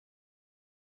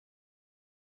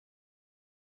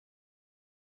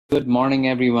Good morning,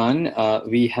 everyone.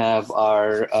 We have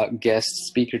our guest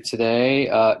speaker today,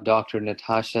 Dr.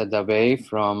 Natasha N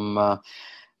from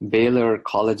Baylor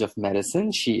College of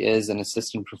Medicine. She is an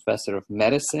assistant professor of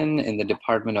medicine in the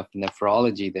Department of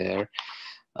Nephrology there,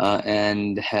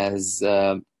 and has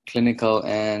clinical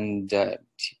and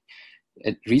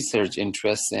research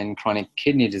interests in chronic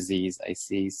kidney disease, I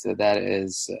see. So that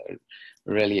is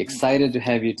really excited to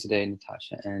have you today,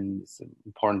 Natasha, and it's an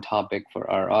important topic for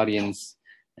our audience,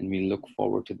 and we look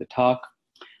forward to the talk.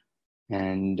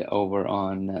 And over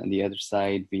on the other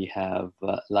side, we have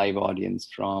a live audience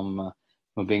from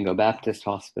Mobingo Baptist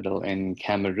Hospital in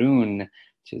Cameroon,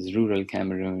 which is rural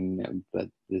Cameroon, but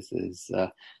this is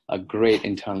a great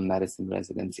internal medicine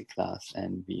residency class,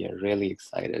 and we are really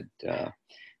excited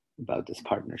about this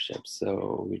partnership.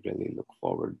 So we really look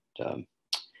forward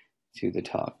to the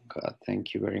talk.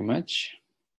 Thank you very much.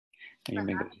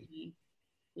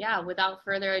 Yeah, without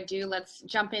further ado, let's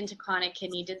jump into chronic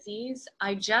kidney disease.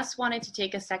 I just wanted to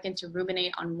take a second to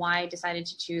ruminate on why I decided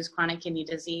to choose chronic kidney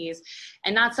disease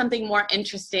and not something more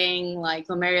interesting like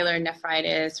glomerular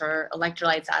nephritis or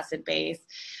electrolytes acid base.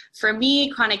 For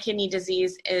me, chronic kidney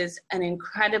disease is an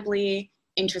incredibly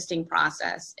interesting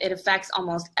process. It affects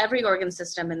almost every organ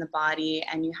system in the body,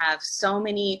 and you have so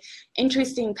many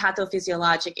interesting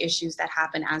pathophysiologic issues that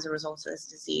happen as a result of this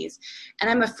disease. And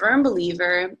I'm a firm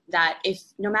believer that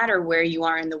no matter where you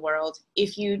are in the world,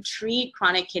 if you treat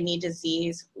chronic kidney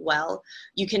disease well,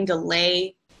 you can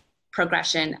delay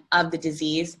progression of the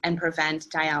disease and prevent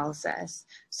dialysis.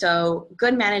 So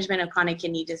good management of chronic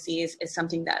kidney disease is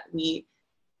something that we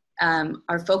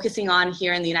are focusing on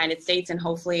here in the United States and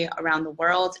hopefully around the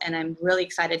world, and I'm really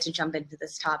excited to jump into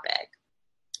this topic.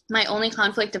 My only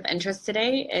conflict of interest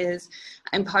today is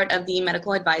I'm part of the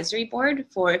medical advisory board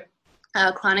for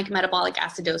a chronic metabolic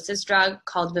acidosis drug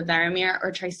called Vivaramir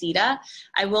or Tricida.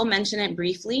 I will mention it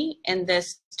briefly in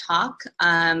this talk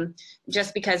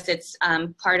just because it's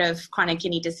part of chronic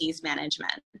kidney disease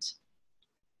management.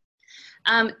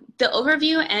 The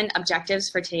overview and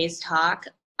objectives for today's talk.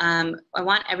 I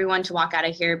want everyone to walk out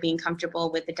of here being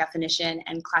comfortable with the definition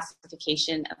and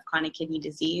classification of chronic kidney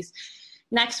disease.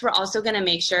 Next, we're also going to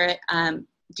make sure,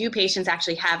 do patients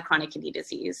actually have chronic kidney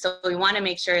disease? So we want to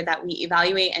make sure that we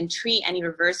evaluate and treat any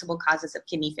reversible causes of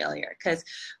kidney failure, because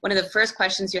one of the first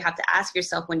questions you have to ask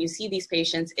yourself when you see these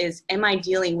patients is, am I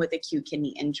dealing with acute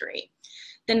kidney injury?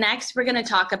 The next, we're going to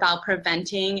talk about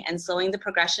preventing and slowing the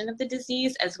progression of the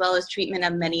disease, as well as treatment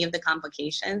of many of the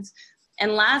complications.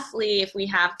 And lastly, if we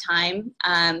have time,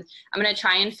 I'm going to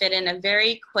try and fit in a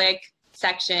very quick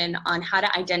section on how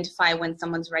to identify when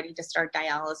someone's ready to start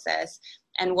dialysis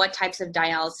and what types of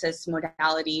dialysis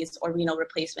modalities or renal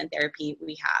replacement therapy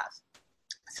we have.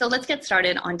 So let's get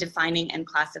started on defining and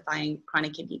classifying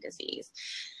chronic kidney disease.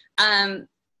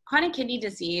 Chronic kidney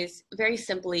disease, very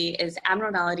simply, is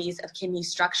abnormalities of kidney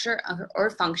structure or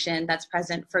function that's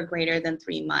present for greater than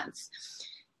 3 months.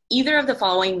 Either of the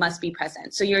following must be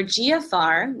present. So your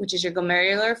GFR, which is your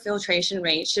glomerular filtration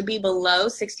rate, should be below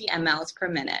 60 mLs per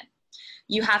minute.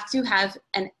 You have to have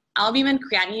an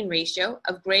albumin-creatinine ratio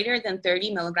of greater than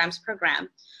 30 milligrams per gram,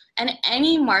 and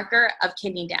any marker of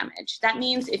kidney damage. That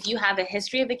means if you have a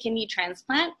history of a kidney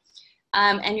transplant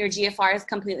and your GFR is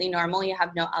completely normal, you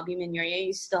have no albuminuria,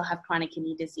 you still have chronic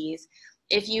kidney disease.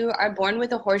 If you are born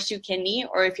with a horseshoe kidney,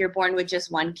 or if you're born with just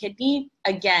one kidney,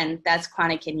 again, that's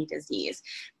chronic kidney disease.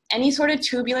 Any sort of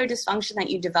tubular dysfunction that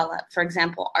you develop, for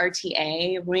example,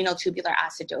 RTA, renal tubular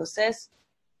acidosis,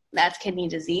 that's kidney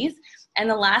disease. And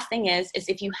the last thing is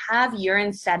if you have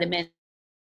urine sediment,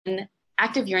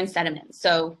 active urine sediment,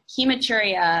 so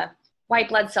hematuria, white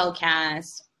blood cell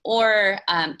CAS, or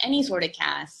any sort of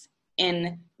CAS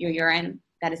in your urine,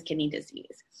 that is kidney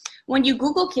disease. When you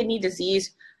Google kidney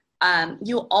disease,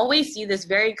 you'll always see this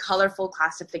very colorful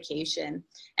classification.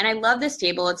 And I love this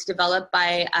table. It's developed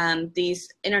by this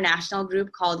international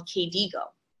group called KDIGO.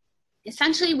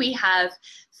 Essentially, we have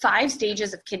 5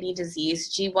 stages of kidney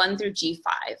disease, G1 through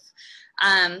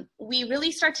G5. We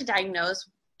really start to diagnose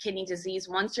kidney disease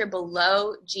once you're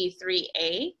below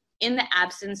G3A in the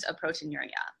absence of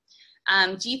proteinuria.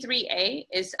 G3A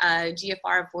is a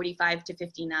GFR of 45 to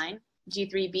 59.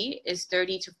 G3B is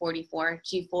 30 to 44,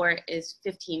 G4 is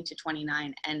 15 to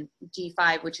 29, and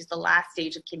G5, which is the last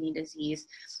stage of kidney disease,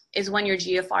 is when your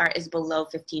GFR is below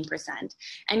 15%.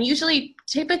 And usually,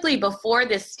 typically before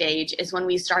this stage is when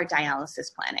we start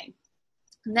dialysis planning.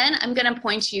 And then I'm going to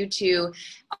point you to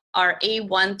our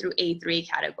A1 through A3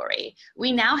 category.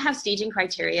 We now have staging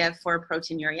criteria for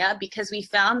proteinuria because we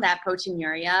found that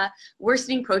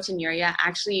worsening proteinuria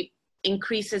actually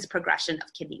increases progression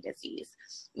of kidney disease.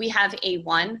 We have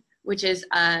A1, which is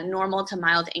a normal to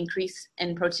mild increase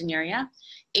in proteinuria,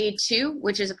 A2,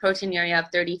 which is a proteinuria of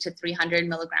 30 to 300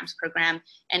 milligrams per gram,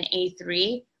 and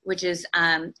A3, which is,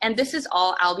 and this is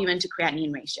all albumin to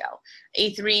creatinine ratio.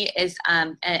 A3 is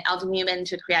an albumin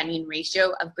to creatinine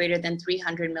ratio of greater than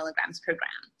 300 milligrams per gram.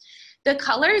 The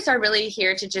colors are really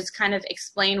here to just kind of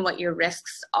explain what your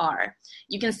risks are.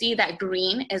 You can see that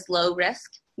green is low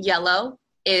risk, yellow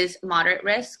is moderate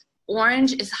risk,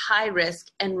 orange is high risk,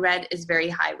 and red is very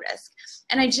high risk.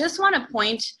 And I just want to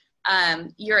point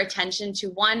your attention to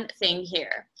one thing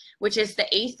here, which is the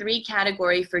A3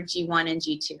 category for G1 and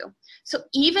G2. So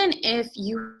even if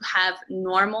you have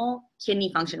normal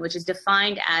kidney function, which is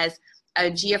defined as a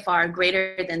GFR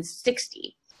greater than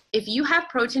 60, if you have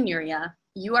proteinuria,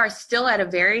 you are still at a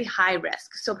very high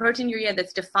risk. So proteinuria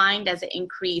that's defined as an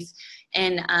increase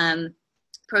in an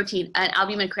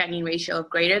albumin creatinine ratio of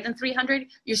greater than 300,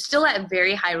 you're still at a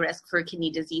very high risk for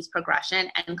kidney disease progression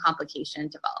and complication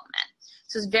development.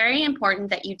 So it's very important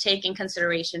that you take in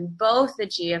consideration both the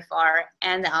GFR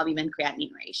and the albumin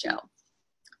creatinine ratio.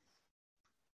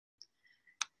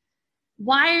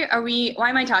 Why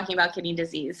am I talking about kidney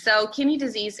disease? So kidney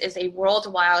disease is a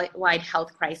worldwide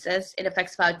health crisis. It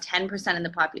affects about 10% of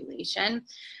the population.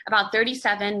 About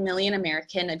 37 million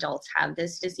American adults have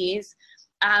this disease.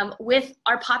 With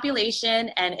our population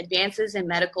and advances in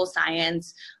medical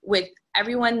science, with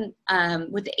everyone,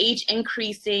 with the age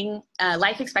increasing,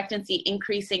 life expectancy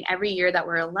increasing every year that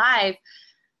we're alive,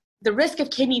 the risk of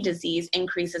kidney disease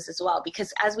increases as well,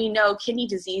 because as we know, kidney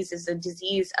disease is a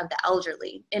disease of the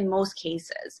elderly in most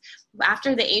cases.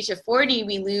 After the age of 40,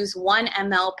 we lose 1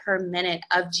 ml per minute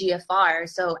of GFR.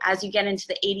 So as you get into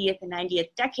the 80th and 90th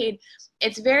decade,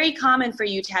 it's very common for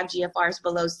you to have GFRs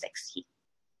below 60.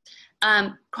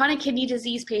 Chronic kidney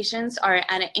disease patients are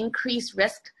at an increased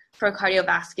risk for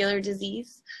cardiovascular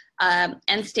disease,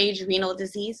 end-stage renal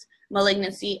disease,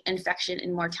 malignancy, infection,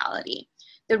 and mortality.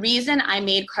 The reason I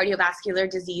made cardiovascular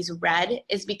disease red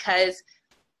is because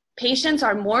patients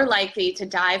are more likely to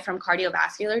die from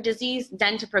cardiovascular disease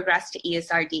than to progress to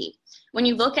ESRD. When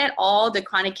you look at all the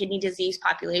chronic kidney disease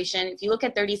population, if you look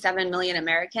at 37 million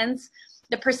Americans,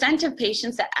 the percent of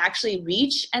patients that actually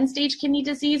reach end-stage kidney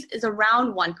disease is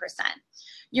around 1%.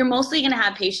 You're mostly going to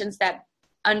have patients that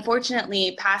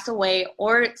unfortunately pass away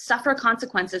or suffer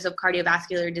consequences of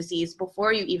cardiovascular disease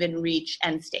before you even reach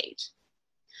end stage.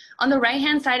 On the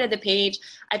right-hand side of the page,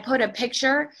 I put a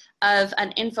picture of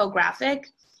an infographic,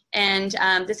 and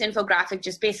this infographic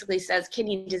just basically says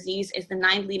kidney disease is the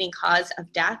 9th leading cause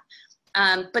of death.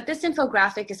 But this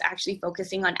infographic is actually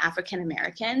focusing on African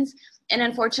Americans. And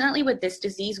unfortunately, with this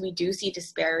disease, we do see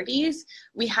disparities.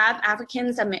 We have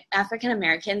African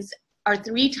Americans are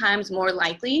 3 times more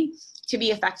likely to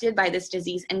be affected by this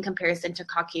disease in comparison to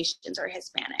Caucasians or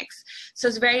Hispanics. So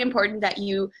it's very important that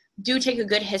you do take a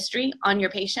good history on your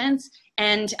patients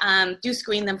and do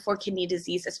screen them for kidney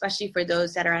disease, especially for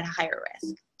those that are at a higher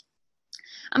risk.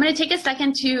 I'm going to take a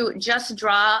second to just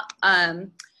draw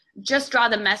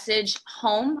the message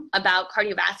home about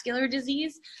cardiovascular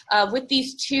disease with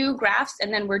these 2 graphs,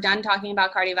 and then we're done talking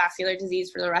about cardiovascular disease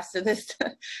for the rest of this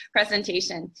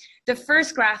presentation. The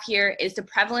first graph here is the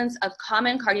prevalence of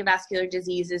common cardiovascular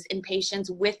diseases in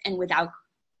patients with and without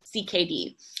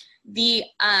CKD. The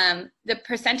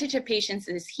percentage of patients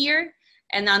is here,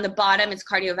 and on the bottom it's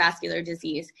cardiovascular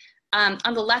disease.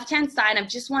 On the left-hand side, I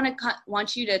just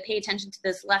want you to pay attention to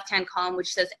this left-hand column,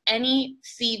 which says any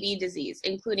CV disease,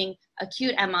 including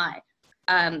acute MI,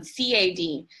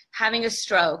 CAD, having a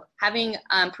stroke, having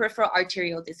peripheral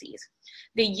arterial disease.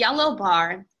 The yellow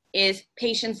bar is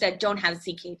patients that don't have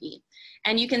CKD.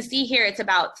 And you can see here it's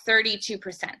about 32%.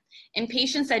 In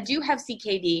patients that do have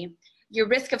CKD, your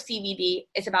risk of CVD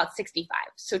is about 65,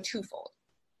 so twofold.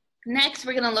 Next,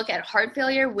 we're going to look at heart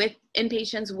failure in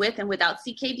patients with and without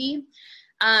CKD.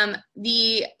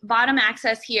 The bottom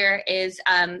axis here is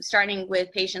starting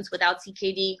with patients without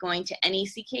CKD, going to any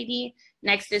CKD.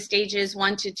 Next is stages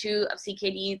 1 to 2 of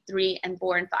CKD, 3 and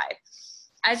 4 and 5.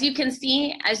 As you can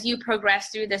see, as you progress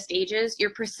through the stages, your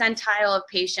percentile of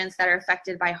patients that are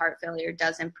affected by heart failure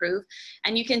does improve.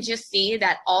 And you can just see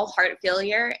that all heart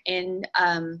failure in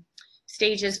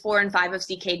stages 4 and 5 of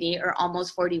CKD are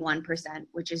almost 41%,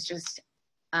 which is just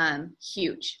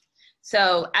huge.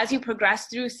 So as you progress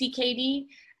through CKD,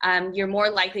 you're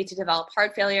more likely to develop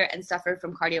heart failure and suffer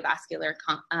from cardiovascular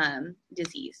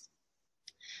disease.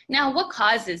 Now, what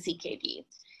causes CKD?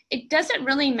 It doesn't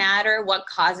really matter what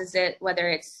causes it, whether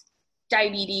it's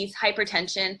diabetes,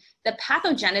 hypertension. the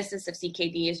pathogenesis of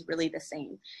CKD is really the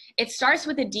same. It starts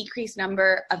with a decreased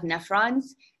number of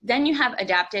nephrons. Then you have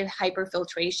adaptive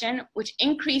hyperfiltration, which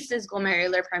increases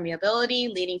glomerular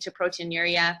permeability, leading to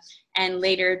proteinuria, and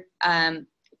later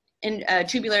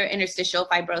tubular interstitial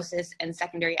fibrosis and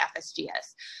secondary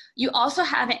FSGS. You also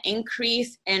have an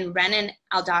increase in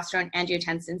renin-aldosterone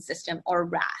angiotensin system, or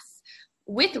RAS.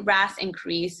 With RAS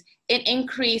increase, it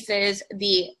increases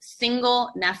the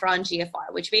single nephron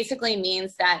GFR, which basically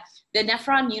means that the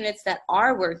nephron units that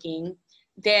are working,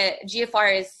 the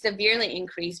GFR is severely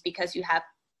increased because you have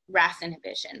RAS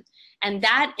inhibition. And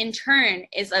that in turn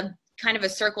is a kind of a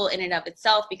circle in and of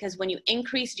itself, because when you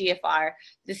increase GFR,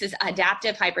 this is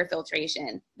adaptive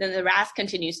hyperfiltration, then the RAS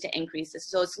continues to increase.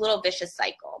 So it's a little vicious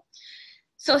cycle.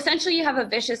 So essentially you have a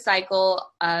vicious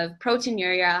cycle of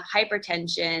proteinuria,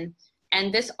 hypertension,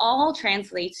 and this all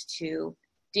translates to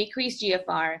decreased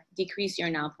GFR, decreased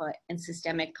urine output, and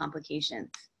systemic complications.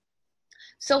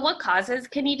 So what causes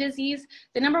kidney disease?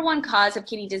 The number one cause of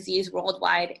kidney disease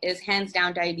worldwide is hands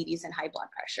down diabetes and high blood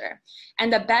pressure.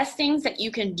 And the best things that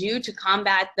you can do to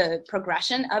combat the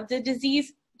progression of the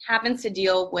disease happens to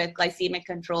deal with glycemic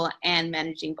control and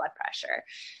managing blood pressure.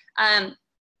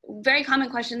 Very common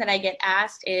question that I get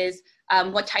asked is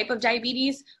what type of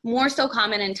diabetes? More so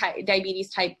common in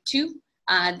diabetes type 2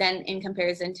 than in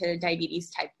comparison to diabetes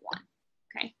type 1.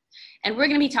 Okay. And we're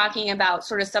going to be talking about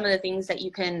sort of some of the things that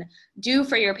you can do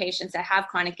for your patients that have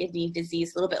chronic kidney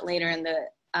disease a little bit later in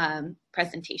the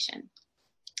presentation.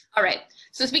 All right,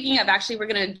 so speaking of, actually, we're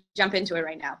going to jump into it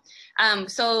right now.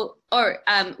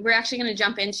 We're actually going to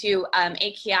jump into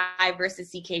AKI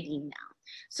versus CKD now.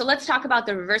 So let's talk about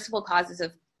the reversible causes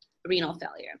of renal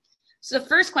failure. So the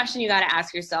first question you got to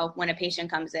ask yourself when a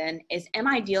patient comes in is, am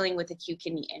I dealing with acute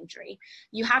kidney injury?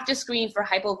 You have to screen for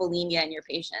hypovolemia in your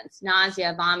patients,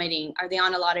 nausea, vomiting, are they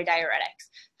on a lot of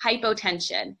diuretics?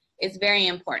 Hypotension is very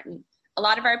important. A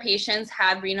lot of our patients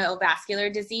have renal vascular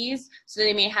disease, so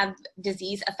they may have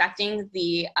disease affecting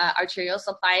the arterial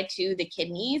supply to the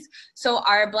kidneys. So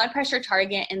our blood pressure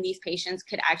target in these patients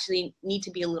could actually need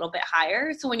to be a little bit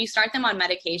higher. So when you start them on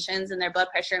medications and their blood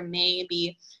pressure may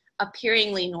be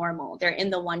appearingly normal, they're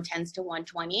in the 110s to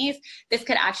 120s, this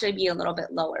could actually be a little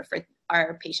bit lower for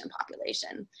our patient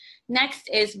population. Next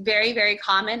is very, very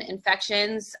common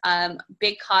infections,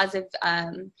 big cause of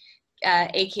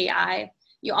AKI.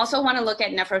 You also want to look at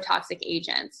nephrotoxic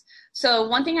agents. So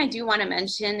one thing I do want to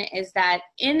mention is that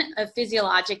in a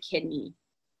physiologic kidney,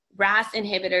 RAS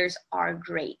inhibitors are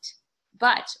great.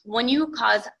 But when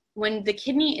the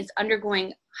kidney is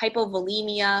undergoing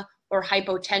hypovolemia or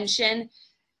hypotension,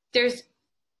 there's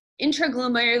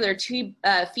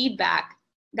intraglomerular feedback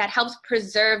that helps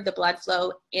preserve the blood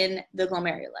flow in the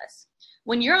glomerulus.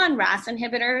 When you're on RAS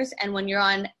inhibitors and when you're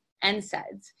on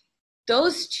NSAIDs,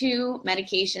 those two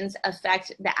medications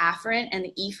affect the afferent and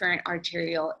the efferent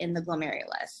arteriole in the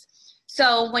glomerulus.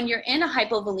 So when you're in a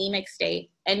hypovolemic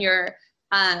state and your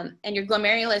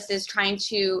glomerulus is trying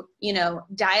to,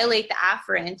 dilate the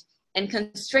afferent and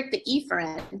constrict the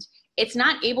efferent, it's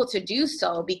not able to do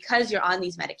so because you're on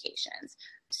these medications.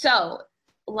 So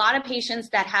a lot of patients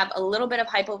that have a little bit of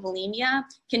hypovolemia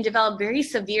can develop very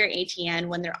severe ATN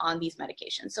when they're on these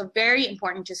medications. So very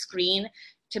important to screen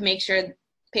to make sure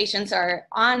patients are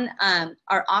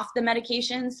off the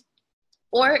medications.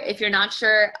 Or if you're not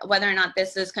sure whether or not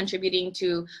this is contributing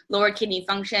to lower kidney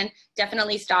function,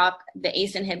 definitely stop the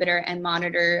ACE inhibitor and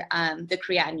monitor the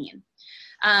creatinine.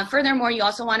 Furthermore, you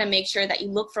also want to make sure that you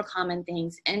look for common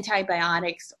things.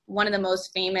 Antibiotics, one of the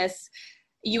most famous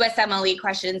USMLE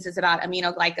questions is about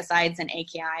aminoglycosides and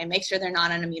AKI. Make sure they're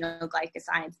not on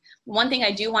aminoglycosides. One thing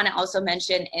I do want to also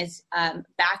mention is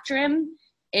Bactrim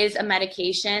is a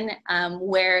medication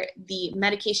where the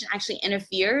medication actually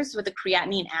interferes with the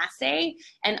creatinine assay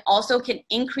and also can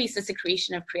increase the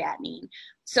secretion of creatinine.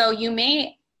 So you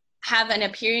may have an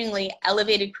appearingly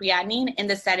elevated creatinine in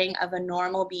the setting of a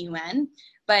normal BUN,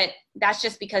 but that's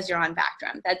just because you're on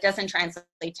Bactrim. That doesn't translate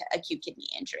to acute kidney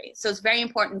injury. So it's very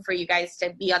important for you guys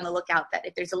to be on the lookout that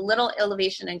if there's a little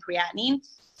elevation in creatinine,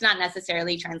 it's not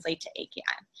necessarily translate to AKI.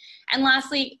 And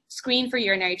lastly, screen for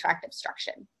urinary tract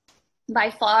obstruction.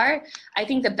 By far, I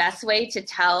think the best way to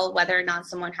tell whether or not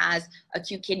someone has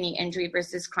acute kidney injury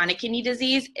versus chronic kidney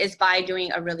disease is by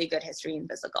doing a really good history and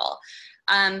physical.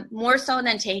 More so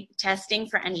than testing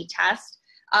for any test.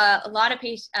 A lot of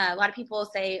people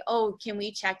say, "Oh, can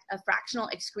we check a fractional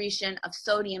excretion of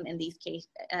sodium in these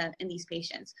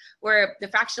patients?" Where the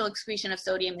fractional excretion of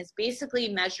sodium is basically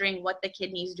measuring what the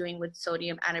kidney is doing with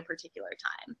sodium at a particular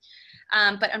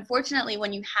time. But unfortunately,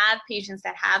 when you have patients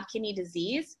that have kidney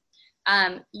disease,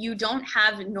 you don't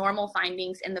have normal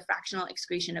findings in the fractional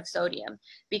excretion of sodium,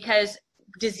 because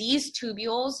diseased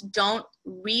tubules don't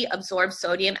reabsorb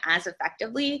sodium as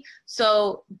effectively.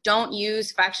 So don't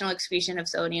use fractional excretion of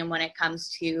sodium when it comes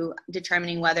to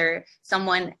determining whether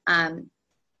someone,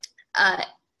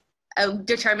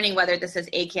 determining whether this is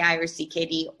AKI or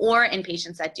CKD, or in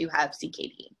patients that do have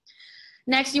CKD.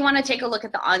 Next, you want to take a look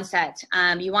at the onset.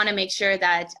 You want to make sure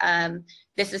that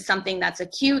this is something that's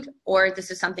acute, or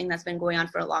this is something that's been going on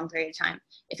for a long period of time.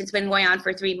 If it's been going on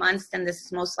for 3 months, then this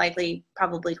is most likely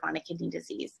probably chronic kidney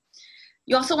disease.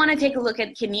 You also want to take a look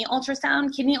at kidney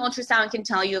ultrasound. Kidney ultrasound can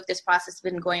tell you if this process has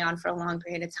been going on for a long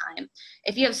period of time.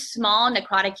 If you have small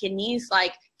necrotic kidneys,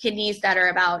 like kidneys that are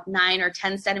about 9 or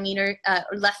 10 centimeters,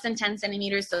 or less than 10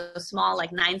 centimeters, so small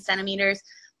like 9 centimeters,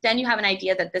 then you have an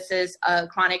idea that this is a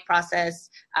chronic process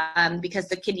because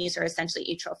the kidneys are essentially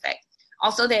atrophic.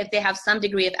 Also, if they have some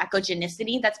degree of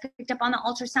echogenicity that's picked up on the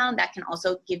ultrasound, that can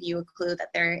also give you a clue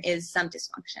that there is some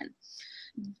dysfunction.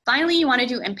 Finally, you want to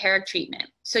do empiric treatment.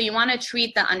 So you want to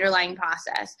treat the underlying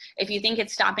process. If you think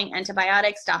it's stopping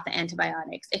antibiotics, stop the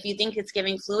antibiotics. If you think it's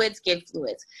giving fluids, give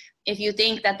fluids. If you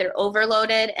think that they're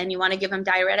overloaded and you want to give them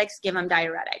diuretics, give them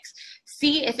diuretics.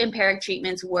 See if empiric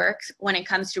treatments work when it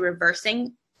comes to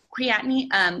reversing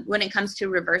creatinine, when it comes to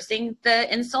reversing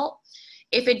the insult.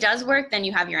 If it does work, then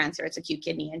you have your answer. It's acute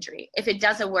kidney injury. If it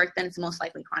doesn't work, then it's most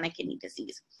likely chronic kidney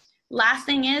disease. Last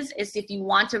thing is if you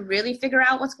want to really figure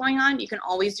out what's going on, you can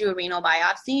always do a renal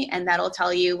biopsy, and that'll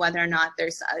tell you whether or not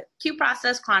there's an acute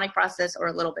process, chronic process, or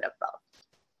a little bit of both.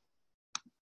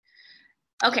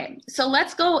 Okay, so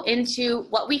let's go into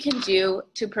what we can do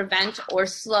to prevent or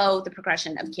slow the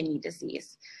progression of kidney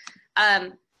disease.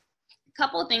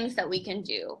 Couple things that we can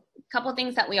do. Couple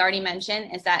things that we already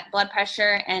mentioned is that blood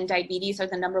pressure and diabetes are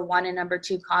the number and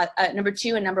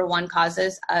number one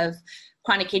causes of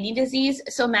chronic kidney disease.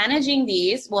 So managing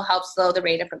these will help slow the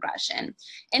rate of progression.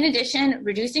 In addition,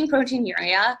 reducing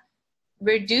proteinuria,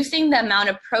 reducing the amount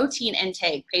of protein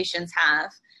intake patients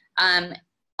have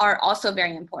are also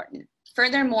very important.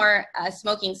 Furthermore,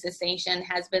 smoking cessation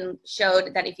has been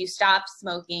showed that if you stop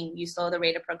smoking, you slow the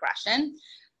rate of progression.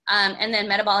 And then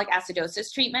metabolic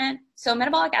acidosis treatment. So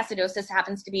metabolic acidosis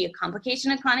happens to be a complication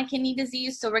of chronic kidney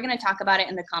disease. So we're going to talk about it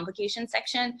in the complication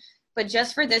section. But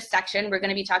just for this section, we're going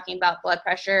to be talking about blood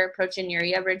pressure,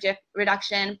 proteinuria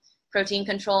reduction, protein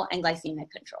control, and glycemic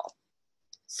control.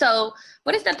 So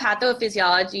what is the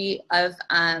pathophysiology of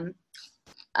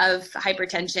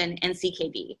hypertension and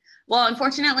CKD? Well,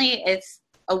 unfortunately, it's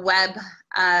a web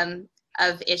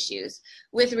of issues.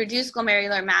 With reduced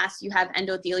glomerular mass, you have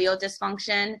endothelial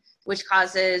dysfunction, which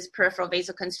causes peripheral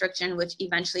vasoconstriction, which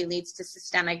eventually leads to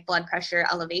systemic blood pressure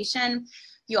elevation.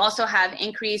 You also have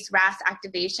increased RAS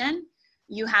activation.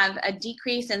 You have a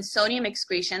decrease in sodium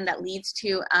excretion that leads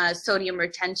to sodium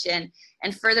retention.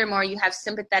 And furthermore, you have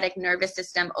sympathetic nervous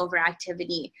system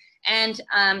overactivity. And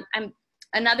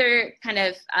another kind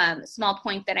of small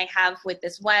point that I have with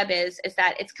this web is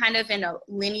that it's kind of in a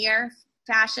linear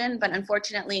fashion, but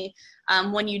unfortunately,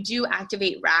 when you do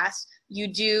activate RAS, you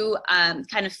do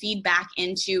kind of feed back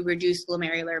into reduced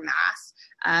glomerular mass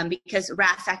because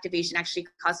RAS activation actually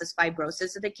causes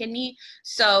fibrosis of the kidney.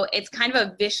 So it's kind of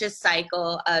a vicious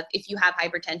cycle of if you have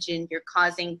hypertension, you're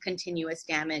causing continuous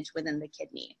damage within the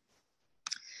kidney.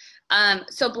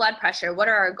 So blood pressure, what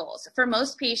are our goals? For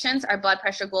most patients, our blood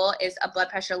pressure goal is a blood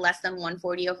pressure less than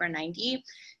 140/90.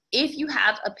 If you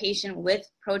have a patient with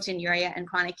proteinuria and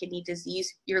chronic kidney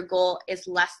disease, your goal is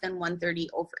less than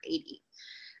 130/80.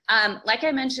 Like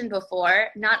I mentioned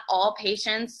before, not all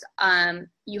patients,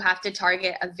 you have to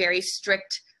target a very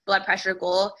strict blood pressure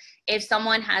goal. If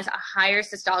someone has a higher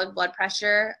systolic blood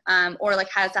pressure or like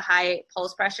has a high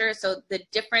pulse pressure, so the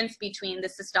difference between the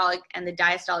systolic and the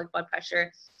diastolic blood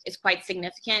pressure is quite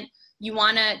significant, you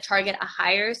want to target a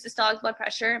higher systolic blood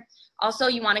pressure. Also,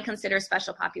 you want to consider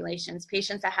special populations.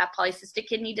 Patients that have polycystic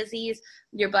kidney disease,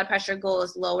 your blood pressure goal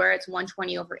is lower. It's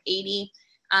 120/80,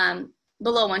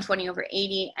 below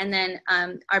 120/80. And then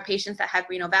our patients that have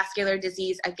renal vascular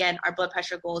disease, again, our blood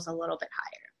pressure goal is a little bit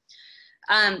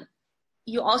higher.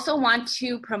 You also want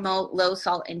to promote low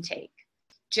salt intake.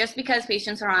 Just because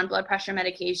patients are on blood pressure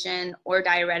medication or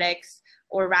diuretics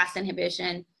or RAS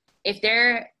inhibition, if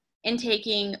they're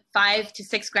intaking 5 to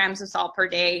 6 grams of salt per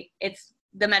day,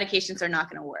 the medications are not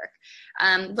going to work.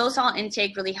 Low salt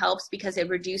intake really helps because it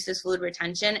reduces fluid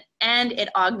retention and it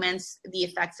augments the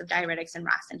effects of diuretics and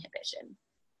RAS inhibition.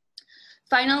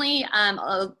 Finally,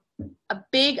 about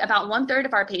 1/3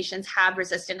 of our patients have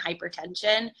resistant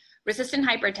hypertension, Resistant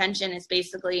hypertension is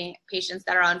basically patients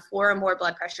that are on 4 or more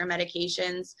blood pressure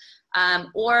medications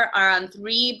or are on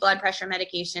 3 blood pressure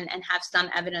medication and have some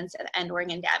evidence of end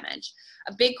organ damage.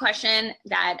 A big question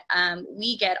that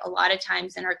we get a lot of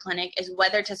times in our clinic is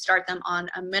whether to start them on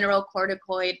a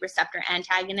mineralocorticoid receptor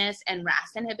antagonist and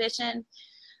RAS inhibition.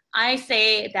 I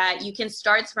say that you can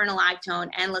start spironolactone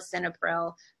and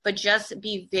lisinopril, but just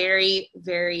be very,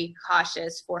 very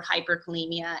cautious for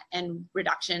hyperkalemia and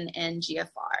reduction in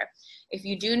GFR. If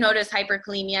you do notice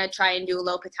hyperkalemia, try and do a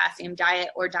low potassium diet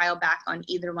or dial back on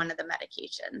either one of the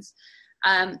medications.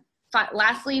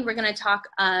 Lastly, we're going to talk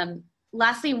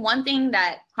one thing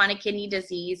that chronic kidney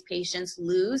disease patients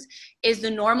lose is the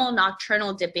normal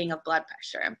nocturnal dipping of blood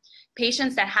pressure.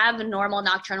 Patients that have a normal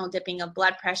nocturnal dipping of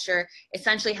blood pressure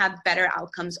essentially have better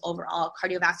outcomes overall,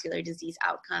 cardiovascular disease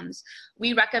outcomes.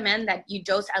 We recommend that you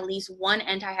dose at least 1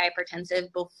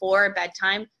 antihypertensive before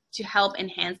bedtime to help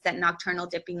enhance that nocturnal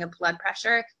dipping of blood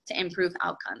pressure to improve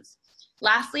outcomes.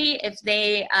 Lastly, if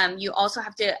they, you also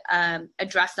have to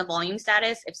address the volume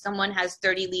status. If someone has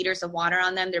 30 liters of water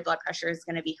on them, their blood pressure is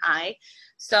going to be high.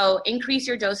 So increase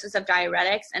your doses of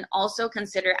diuretics and also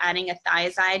consider adding a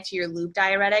thiazide to your loop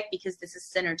diuretic because this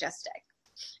is synergistic.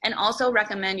 And also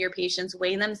recommend your patients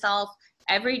weigh themselves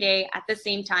every day at the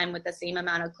same time with the same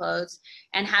amount of clothes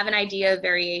and have an idea of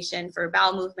variation for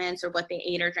bowel movements or what they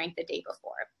ate or drank the day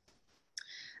before.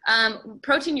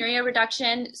 Proteinuria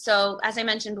reduction. So as I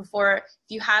mentioned before, if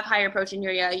you have higher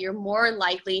proteinuria, you're more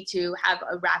likely to have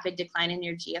a rapid decline in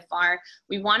your GFR.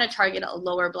 We want to target a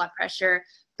lower blood pressure.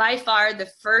 By far, the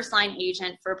first line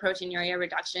agent for proteinuria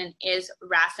reduction is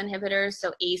RAS inhibitors,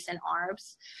 so ACE and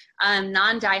ARBs.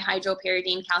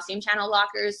 Non-dihydropyridine calcium channel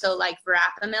blockers, so like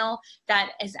verapamil,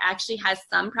 that actually has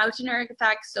some proteinuric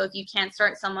effects. So if you can't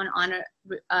start someone on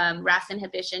a RAS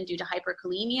inhibition due to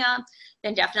hyperkalemia,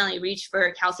 then definitely reach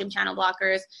for calcium channel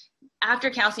blockers. After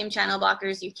calcium channel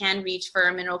blockers, you can reach for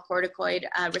a mineralocorticoid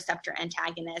receptor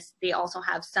antagonist. They also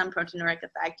have some proteinuric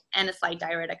effect and a slight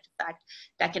diuretic effect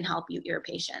that can help your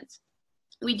patients.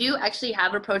 We do actually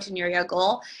have a proteinuria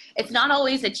goal. It's not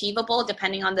always achievable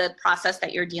depending on the process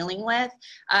that you're dealing with,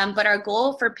 but our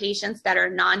goal for patients that are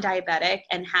non-diabetic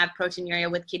and have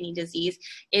proteinuria with kidney disease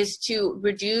is to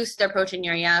reduce their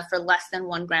proteinuria for less than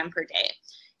 1 gram per day.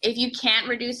 If you can't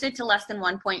reduce it to less than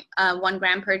 1.1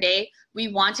 gram per day, we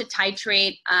want to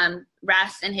titrate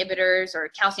RAS inhibitors or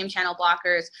calcium channel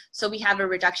blockers so we have a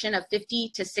reduction of 50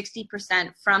 to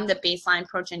 60% from the baseline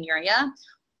proteinuria,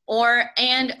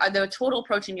 and the total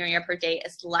proteinuria per day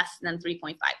is less than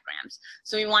 3.5 grams.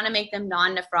 So we want to make them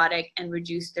non-nephrotic and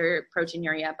reduce their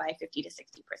proteinuria by 50 to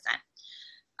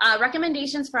 60%.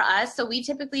 Recommendations for us, so we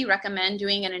typically recommend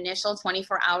doing an initial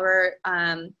 24-hour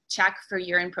check for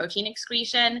urine protein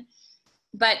excretion,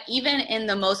 but even in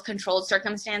the most controlled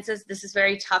circumstances, this is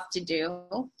very tough to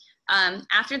do.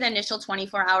 After the initial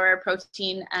 24-hour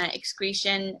protein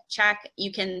excretion check,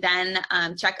 you can then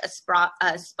check a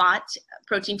spot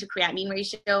protein to creatinine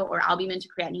ratio or albumin to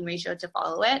creatinine ratio to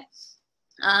follow it.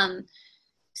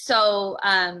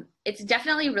 It's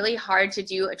definitely really hard to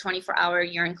do a 24-hour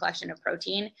urine collection of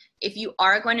protein. If you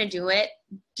are going to do it,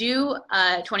 do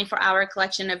a 24-hour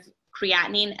collection of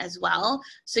creatinine as well,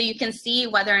 so you can see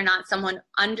whether or not someone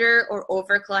under or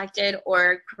over collected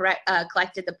or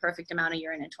collected the perfect amount of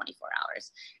urine in 24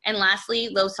 hours. And lastly,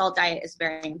 low salt diet is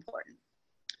very important.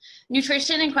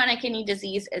 Nutrition in chronic kidney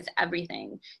disease is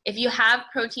everything. If you have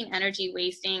protein energy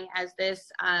wasting, as this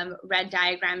red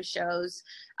diagram shows,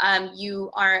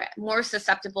 you are more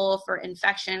susceptible for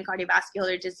infection,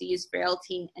 cardiovascular disease,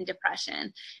 frailty, and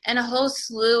depression, and a whole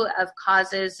slew of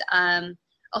causes.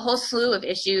 A whole slew of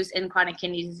issues in chronic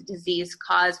kidney disease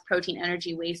cause protein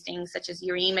energy wasting, such as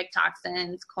uremic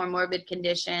toxins, comorbid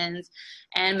conditions,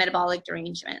 and metabolic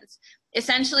derangements.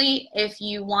 Essentially, if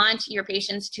you want your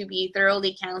patients to be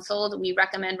thoroughly counseled, we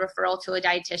recommend referral to a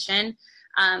dietitian.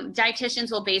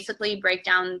 Dietitians will basically break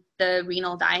down the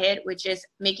renal diet, which is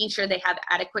making sure they have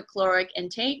adequate caloric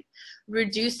intake.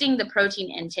 Reducing the protein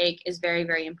intake is very,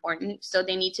 very important. So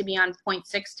they need to be on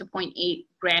 0.6 to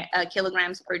 0.8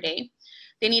 kilograms per day.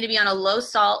 They need to be on a low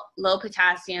salt, low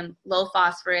potassium, low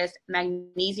phosphorus,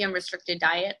 magnesium restricted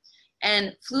diet.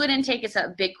 And fluid intake is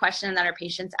a big question that our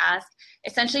patients ask.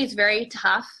 Essentially, it's very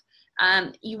tough.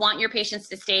 You want your patients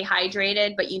to stay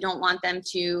hydrated, but you don't want them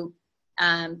to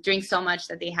drink so much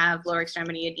that they have lower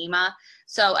extremity edema.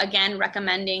 So again,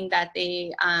 recommending that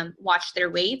they watch their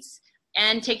weights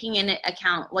and taking into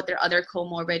account what their other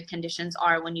comorbid conditions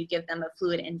are when you give them a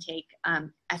fluid intake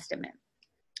estimate.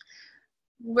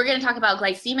 We're going to talk about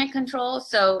glycemic control.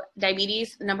 So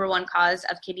diabetes, #1 cause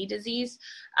of kidney disease.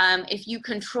 If you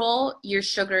control your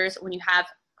sugars when you have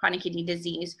chronic kidney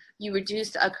disease, you reduce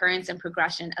the occurrence and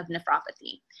progression of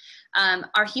nephropathy.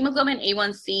 Our hemoglobin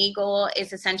A1C goal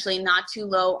is essentially not too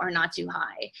low or not too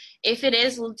high. If it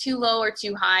is too low or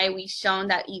too high, we've shown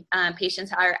that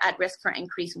patients are at risk for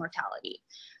increased mortality.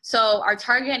 So our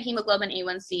target hemoglobin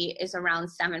A1C is around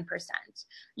 7%.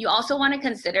 You also want to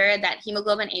consider that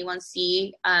hemoglobin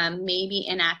A1C may be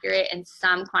inaccurate in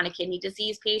some chronic kidney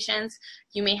disease patients.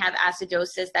 You may have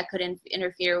acidosis that could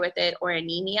interfere with it, or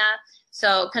anemia.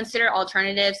 So consider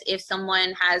alternatives if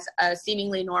someone has a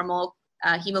seemingly normal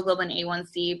hemoglobin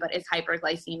A1C but is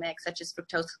hyperglycemic, such as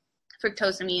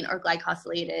fructosamine or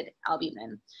glycosylated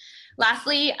albumin.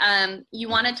 Lastly, you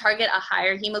want to target a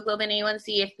higher hemoglobin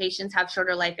A1C if patients have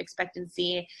shorter life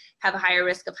expectancy, have a higher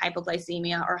risk of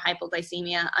hypoglycemia or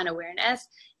hypoglycemia unawareness.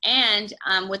 And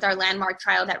with our landmark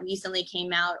trial that recently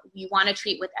came out, we want to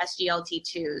treat with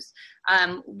SGLT2s.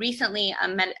 Recently,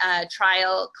 a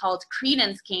trial called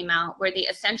Credence came out where they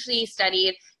essentially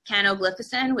studied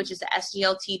canogliflozin, which is an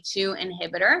SGLT2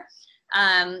 inhibitor,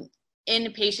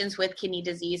 in patients with kidney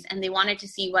disease, and they wanted to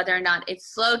see whether or not it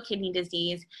slowed kidney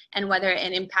disease and whether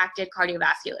it impacted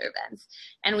cardiovascular events.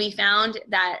 And we found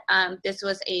that this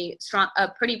was a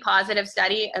pretty positive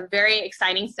study, a very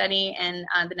exciting study in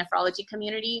the nephrology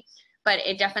community, but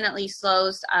it definitely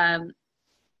slows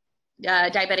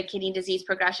diabetic kidney disease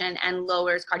progression and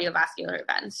lowers cardiovascular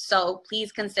events. So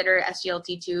please consider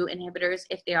SGLT2 inhibitors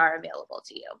if they are available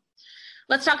to you.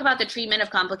 Let's talk about the treatment of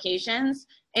complications.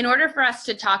 In order for us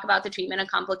to talk about the treatment of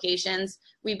complications,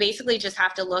 we basically just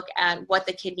have to look at what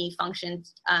the kidney function,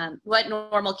 what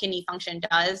normal kidney function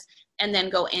does, and then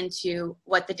go into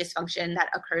what the dysfunction that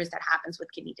occurs that happens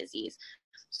with kidney disease.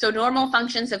 So normal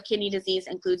functions of kidney disease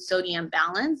include sodium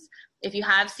balance. If you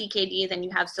have CKD, then you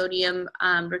have sodium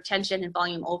retention and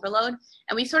volume overload.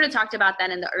 And we sort of talked about that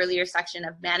in the earlier section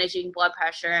of managing blood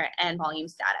pressure and volume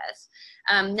status.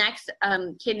 Next,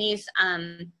 kidneys,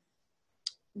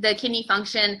 the kidney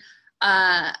function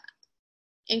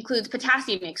includes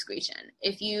potassium excretion.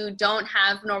 If you don't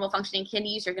have normal functioning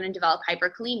kidneys, you're going to develop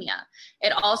hyperkalemia.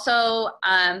 It also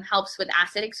helps with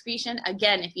acid excretion.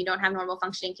 Again, if you don't have normal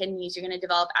functioning kidneys, you're going to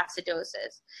develop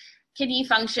acidosis. Kidney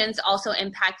functions also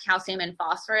impact calcium and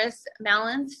phosphorus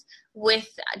balance. With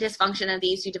dysfunction of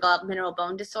these, you develop mineral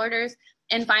bone disorders.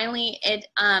 And finally, it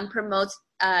promotes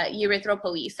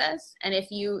erythropoiesis. And if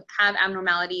you have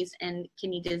abnormalities in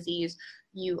kidney disease,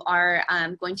 you are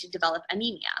going to develop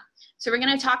anemia. So we're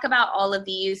going to talk about all of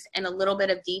these in a little bit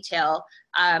of detail.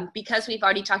 Because we've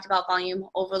already talked about volume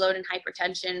overload and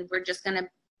hypertension, we're just going to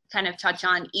kind of touch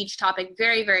on each topic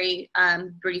very, very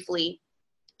briefly.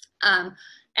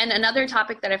 And another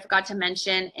topic that I forgot to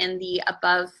mention in the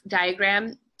above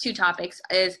diagram, two topics,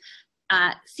 is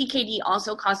CKD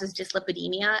also causes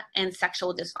dyslipidemia and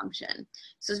sexual dysfunction.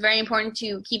 So it's very important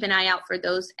to keep an eye out for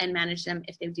those and manage them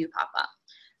if they do pop up.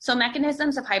 So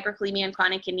mechanisms of hyperkalemia and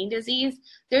chronic kidney disease,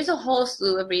 there's a whole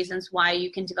slew of reasons why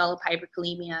you can develop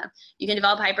hyperkalemia. You can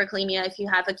develop hyperkalemia if you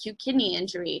have acute kidney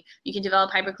injury. You can develop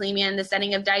hyperkalemia in the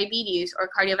setting of diabetes or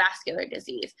cardiovascular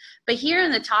disease. But here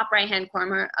in the top right-hand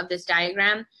corner of this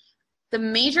diagram, the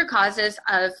major causes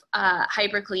of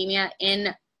hyperkalemia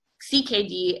in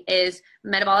CKD is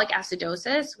metabolic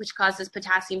acidosis, which causes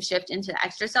potassium shift into the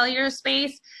extracellular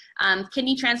space,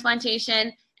 kidney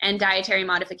transplantation, and dietary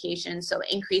modification, so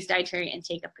increased dietary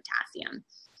intake of potassium.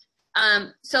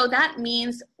 So that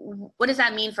means, what does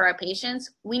that mean for our patients?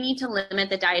 We need to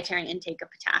limit the dietary intake of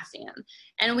potassium.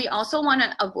 And we also want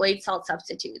to avoid salt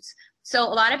substitutes. So a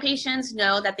lot of patients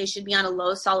know that they should be on a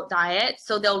low salt diet,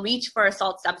 so they'll reach for a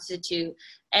salt substitute.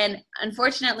 And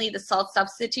unfortunately, the salt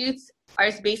substitutes are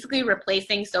basically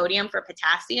replacing sodium for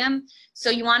potassium.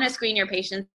 So you want to screen your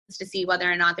patients to see whether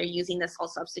or not they're using the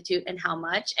salt substitute and how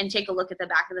much, and take a look at the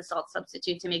back of the salt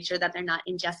substitute to make sure that they're not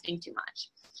ingesting too much.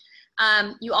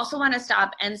 You also want to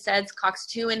stop NSAIDs,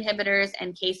 COX-2 inhibitors,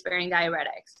 and case-sparing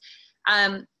diuretics.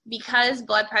 Because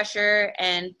blood pressure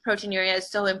and proteinuria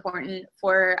is so important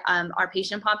for our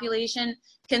patient population,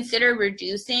 consider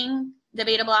reducing the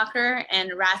beta blocker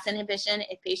and RAS inhibition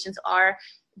if patients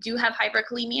do have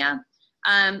hyperkalemia.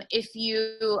 If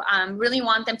you really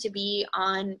want them to be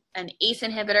on an ACE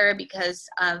inhibitor because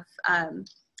of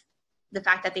the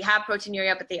fact that they have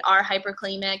proteinuria but they are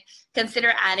hyperkalemic,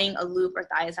 consider adding a loop or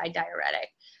thiazide diuretic.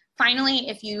 Finally,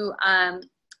 if you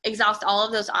exhaust all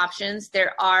of those options,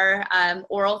 there are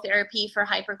oral therapy for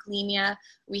hyperkalemia.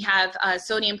 We have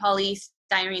sodium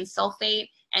polystyrene sulfate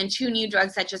and two new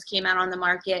drugs that just came out on the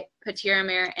market,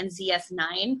 patiromer and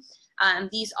ZS9.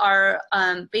 These are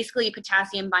basically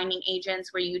potassium binding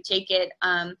agents where you take it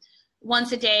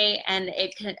once a day and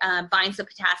it binds the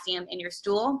potassium in your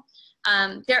stool.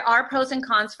 There are pros and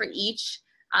cons for each.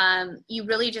 You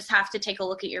really just have to take a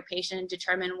look at your patient and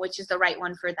determine which is the right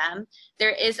one for them.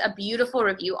 There is a beautiful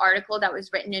review article that was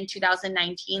written in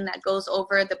 2019 that goes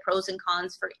over the pros and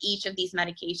cons for each of these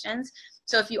medications.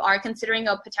 So if you are considering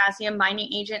a potassium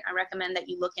binding agent, I recommend that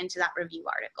you look into that review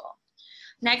article.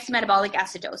 Next, metabolic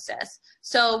acidosis.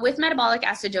 So with metabolic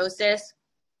acidosis,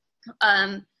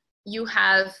 you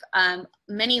have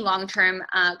many long-term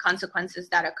consequences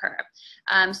that occur.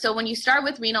 So when you start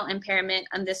with renal impairment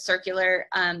on this circular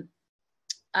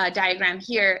diagram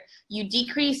here, you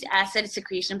decrease acid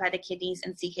secretion by the kidneys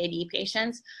in CKD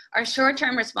patients. Our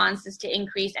short-term response is to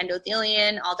increase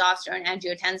endothelin, aldosterone,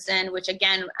 angiotensin, which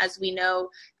again, as we know,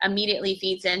 immediately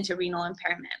feeds into renal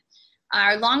impairment.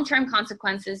 Our long-term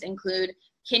consequences include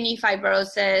kidney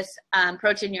fibrosis,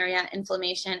 proteinuria,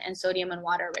 inflammation, and sodium and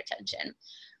water retention.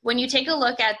 When you take a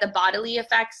look at the bodily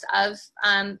effects of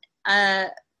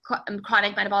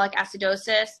chronic metabolic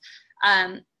acidosis,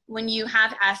 when you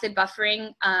have acid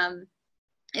buffering,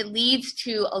 it leads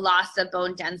to a loss of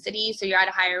bone density, so you're at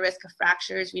a higher risk of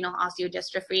fractures, renal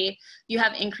osteodystrophy. You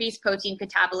have increased protein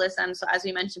catabolism, so as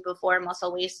we mentioned before,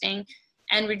 muscle wasting,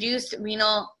 and reduced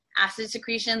renal acid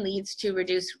secretion leads to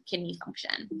reduced kidney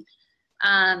function.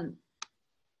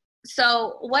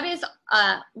 So what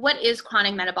is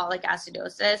chronic metabolic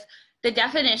acidosis? The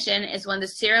definition is when the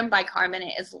serum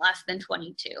bicarbonate is less than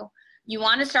 22. You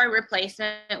want to start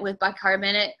replacement with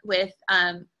bicarbonate with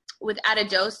at a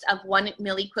dose of 1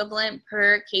 milliequivalent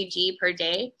per kg per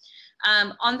day.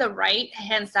 On the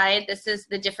right-hand side, this is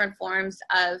the different forms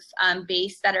of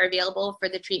base that are available for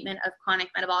the treatment of chronic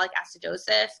metabolic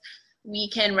acidosis. We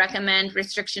can recommend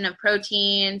restriction of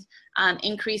proteins,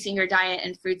 increasing your diet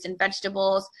in fruits and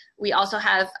vegetables. We also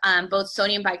have both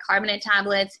sodium bicarbonate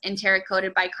tablets,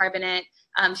 enteric-coated bicarbonate,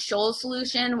 Scholl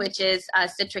solution, which is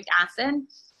citric acid.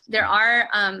 There are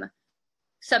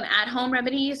some at-home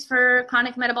remedies for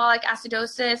chronic metabolic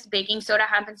acidosis. Baking soda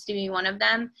happens to be one of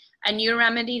them. A new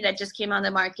remedy that just came on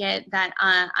the market that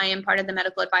I am part of the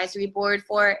medical advisory board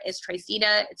for is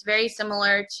Tricida. It's very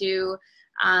similar to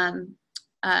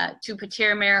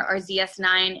patiromer or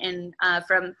ZS9 in,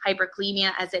 from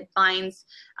hyperkalemia, as it binds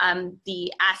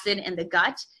the acid in the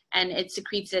gut and it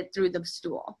secretes it through the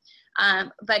stool.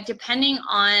 But depending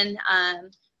on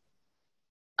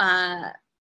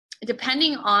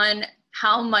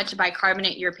how much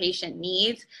bicarbonate your patient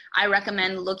needs, I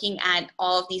recommend looking at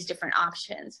all of these different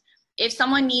options. If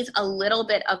someone needs a little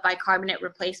bit of bicarbonate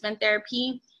replacement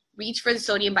therapy, reach for the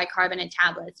sodium bicarbonate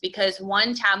tablets, because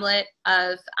 1 tablet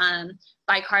of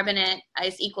bicarbonate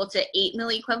is equal to 8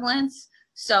 milliequivalents.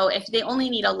 So if they only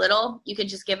need a little, you can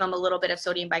just give them a little bit of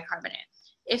sodium bicarbonate.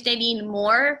 If they need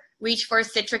more, reach for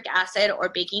citric acid or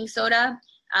baking soda.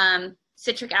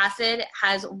 Citric acid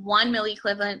has 1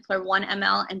 milliequivalent per 1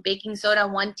 ml, and baking soda,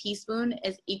 1 teaspoon,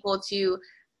 is equal to,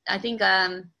 I think,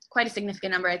 quite a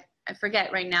significant number. I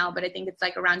forget right now, but I think it's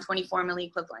like around 24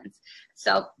 milliequivalents.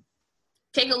 So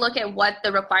take a look at what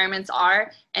the requirements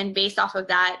are, and based off of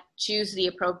that, choose the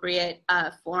appropriate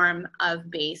form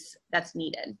of base that's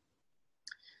needed.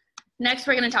 Next,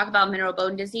 we're going to talk about mineral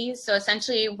bone disease. So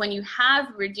essentially, when you have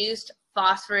reduced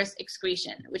phosphorus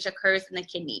excretion, which occurs in the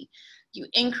kidney, you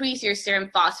increase your serum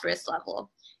phosphorus level.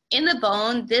 In the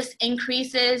bone, this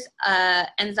increases an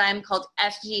enzyme called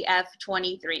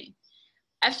FGF23.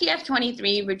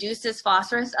 FGF23 reduces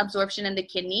phosphorus absorption in the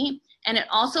kidney, and it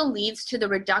also leads to the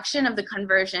reduction of the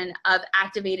conversion of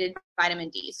activated vitamin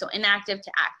D, so inactive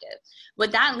to active.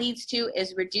 What that leads to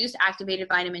is reduced activated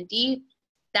vitamin D.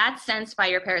 That's sensed by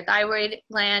your parathyroid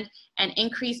gland, and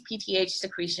increased PTH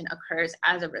secretion occurs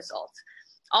as a result.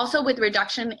 Also, with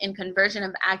reduction in conversion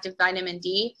of active vitamin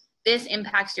D, this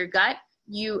impacts your gut.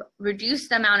 You reduce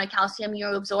the amount of calcium you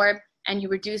absorb, and you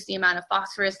reduce the amount of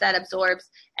phosphorus that absorbs,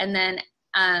 and then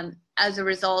as a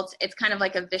result, it's kind of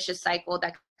like a vicious cycle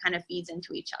that kind of feeds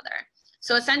into each other.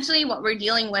 So essentially what we're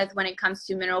dealing with when it comes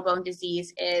to mineral bone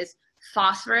disease is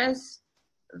phosphorus,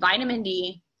 vitamin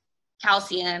D,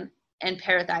 calcium, and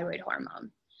parathyroid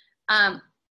hormone.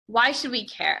 Why should we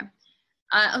care?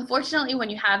 Unfortunately, when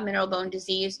you have mineral bone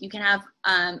disease, you can have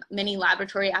many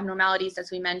laboratory abnormalities,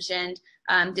 as we mentioned,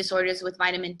 disorders with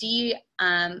vitamin D,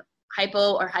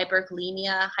 hypo or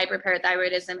hyperkalemia,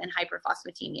 hyperparathyroidism, and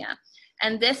hyperphosphatemia.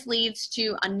 And this leads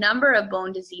to a number of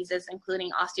bone diseases,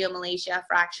 including osteomalacia,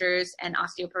 fractures, and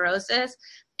osteoporosis,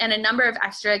 and a number of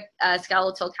extra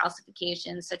skeletal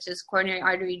calcifications, such as coronary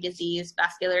artery disease,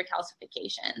 vascular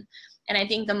calcification. And I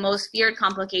think the most feared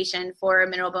complication for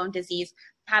mineral bone disease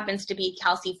happens to be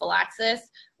calciphylaxis,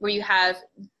 where you have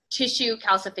tissue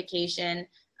calcification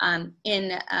in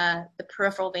the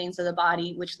peripheral veins of the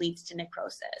body, which leads to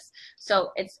necrosis.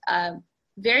 So it's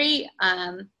very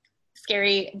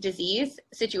scary disease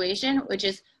situation, which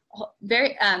is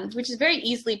very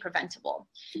easily preventable.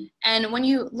 And when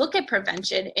you look at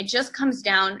prevention, it just comes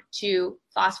down to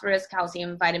phosphorus,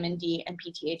 calcium, vitamin D, and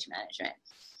PTH management.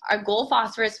 Our goal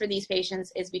phosphorus for these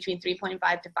patients is between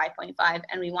 3.5 to 5.5,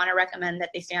 and we want to recommend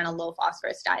that they stay on a low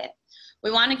phosphorus diet.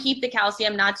 We want to keep the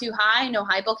calcium not too high, no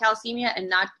hypocalcemia, and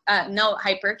no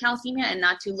hypercalcemia, and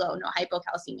not too low, no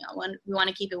hypocalcemia. We want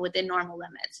to keep it within normal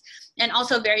limits. And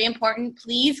also very important,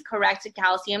 please correct the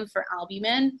calcium for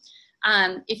albumin.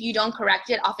 If you don't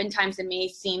correct it, oftentimes it may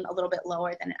seem a little bit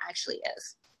lower than it actually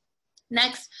is.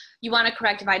 Next, you want to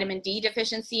correct vitamin D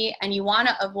deficiency, and you want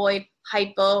to avoid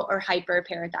hypo or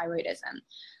hyperparathyroidism.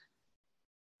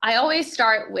 I always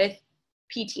start with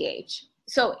PTH.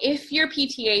 So if your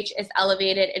PTH is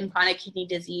elevated in chronic kidney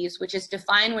disease, which is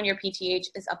defined when your PTH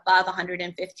is above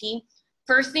 150,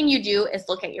 first thing you do is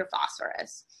look at your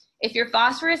phosphorus. If your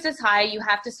phosphorus is high, you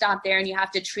have to stop there and you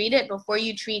have to treat it before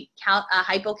you treat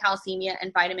hypocalcemia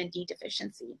and vitamin D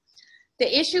deficiency.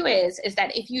 The issue is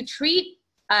that if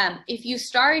you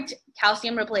start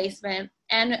calcium replacement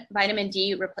and vitamin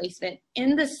D replacement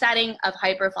in the setting of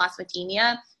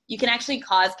hyperphosphatemia, you can actually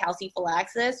cause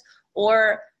calciphylaxis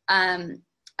or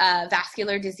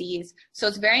vascular disease. So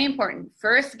it's very important.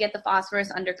 First, get the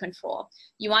phosphorus under control.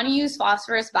 You want to use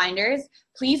phosphorus binders.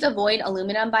 Please avoid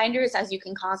aluminum binders, as you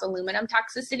can cause aluminum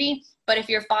toxicity. But if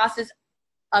your phos is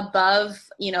above,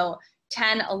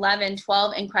 10, 11,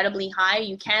 12, incredibly high,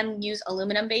 you can use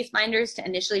aluminum-based binders to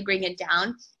initially bring it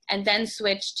down and then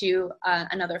switch to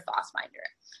another phos binder.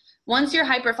 Once your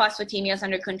hyperphosphatemia is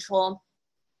under control,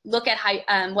 look at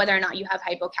whether or not you have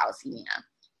hypocalcemia.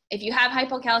 If you have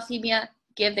hypocalcemia,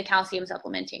 give the calcium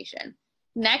supplementation.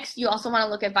 Next, you also want to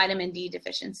look at vitamin D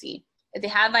deficiency. If they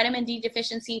have vitamin D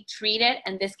deficiency, treat it,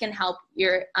 and this can help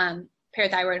your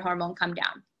parathyroid hormone come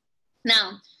down.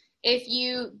 Now, if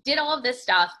you did all of this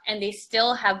stuff and they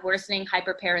still have worsening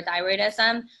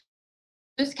hyperparathyroidism,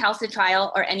 use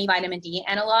calcitriol or any vitamin D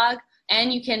analog,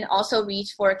 and you can also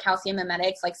reach for calcium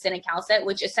mimetics like cinacalcet,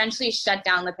 which essentially shut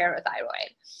down the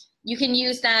parathyroid. You can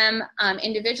use them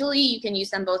individually, you can use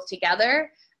them both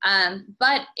together,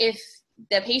 but if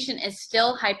the patient is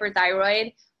still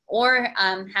hyperthyroid or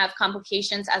have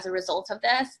complications as a result of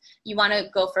this, you want to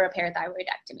go for a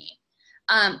parathyroidectomy.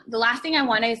 The last thing I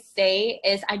want to say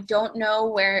is I don't know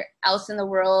where else in the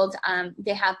world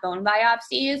they have bone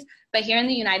biopsies, but here in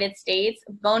the United States,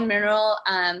 bone mineral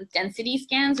density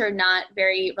scans are not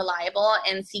very reliable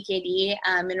in CKD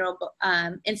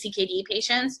in CKD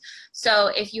patients. So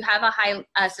if you have a high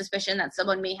suspicion that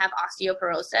someone may have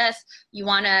osteoporosis, you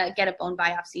want to get a bone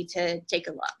biopsy to take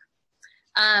a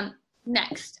look.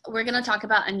 Next, we're going to talk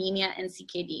about anemia and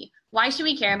CKD. Why should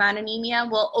we care about anemia?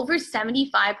 Well, over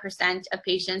 75% of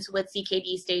patients with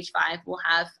CKD stage 5 will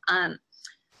have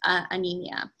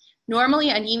anemia. Normally,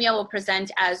 anemia will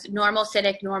present as normal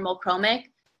cytic, normal chromic.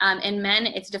 In men,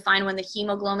 it's defined when the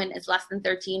hemoglobin is less than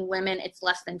 13. Women, it's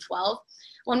less than 12.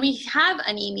 When we have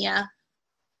anemia,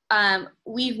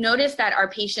 we've noticed that our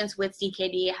patients with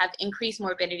CKD have increased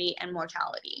morbidity and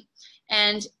mortality.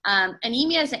 And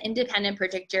anemia is an independent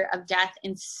predictor of death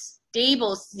in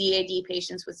stable CAD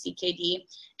patients with CKD,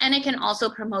 and it can also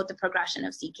promote the progression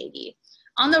of CKD.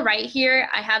 On the right here,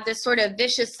 I have this sort of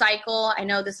vicious cycle. I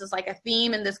know this is like a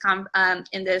theme in this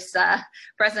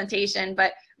presentation,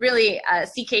 but really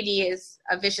CKD is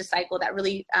a vicious cycle that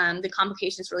really, the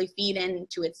complications really feed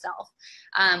into itself.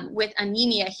 With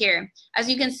anemia here, as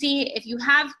you can see, if you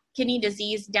have kidney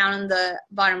disease down in the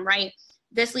bottom right,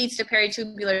 this leads to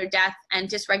peritubular death and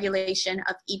dysregulation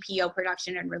of EPO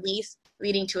production and release,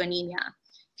 leading to anemia.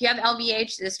 If you have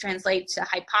LVH, this translates to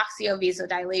hypoxia,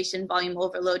 vasodilation, volume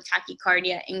overload,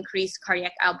 tachycardia, increased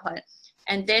cardiac output,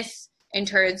 and this in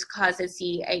turn causes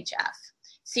CHF.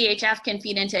 CHF can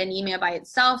feed into anemia by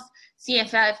itself.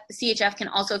 CHF can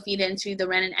also feed into the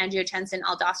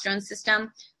renin-angiotensin-aldosterone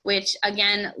system, which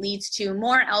again leads to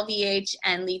more LVH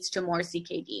and leads to more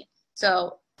CKD.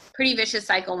 So pretty vicious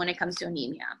cycle when it comes to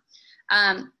anemia.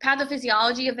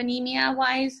 Pathophysiology of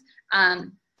anemia-wise,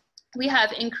 we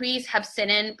have increased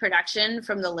hepcidin production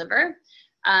from the liver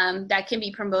that can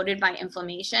be promoted by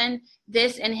inflammation.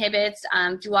 This inhibits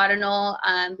duodenal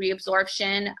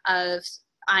reabsorption of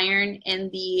iron in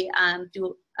the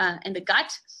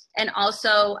gut, and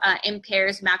also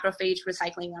impairs macrophage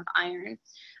recycling of iron.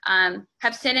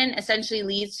 Hepcidin essentially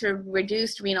leads to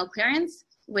reduced renal clearance,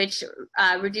 which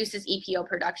reduces EPO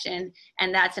production,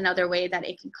 and that's another way that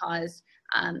it can cause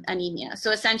anemia.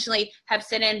 So essentially,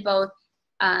 hepcidin both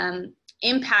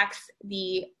impacts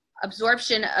the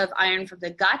absorption of iron from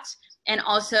the gut and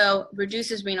also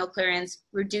reduces renal clearance,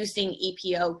 reducing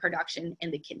EPO production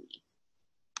in the kidney.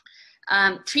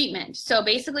 Treatment. So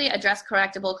basically address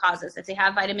correctable causes. If they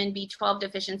have vitamin B12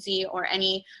 deficiency or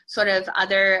any sort of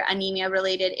other anemia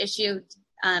related issue,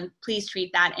 please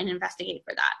treat that and investigate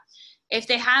for that. If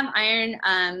they have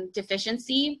iron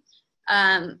deficiency,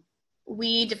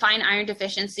 we define iron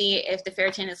deficiency if the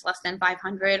ferritin is less than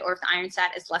 500 or if the iron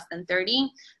sat is less than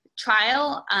 30.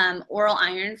 Trial oral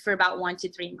iron for about 1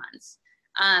 to 3 months.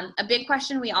 A big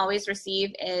question we always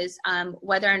receive is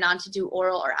whether or not to do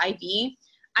oral or IV.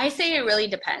 I say it really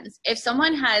depends. If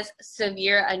someone has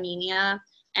severe anemia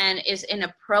and is in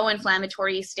a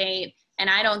pro-inflammatory state, and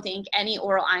I don't think any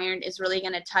oral iron is really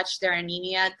going to touch their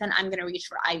anemia, then I'm going to reach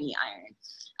for IV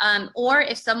iron. Or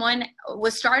if someone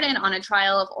was started on a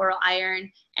trial of oral iron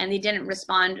and they didn't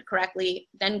respond correctly,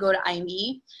 then go to IV.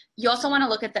 You also want to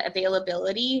look at the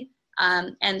availability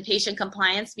and patient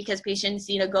compliance, because patients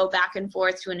need to go back and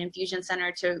forth to an infusion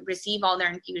center to receive all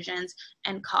their infusions,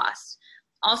 and cost.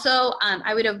 Also,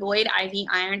 I would avoid IV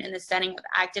iron in the setting of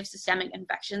active systemic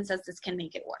infections, as this can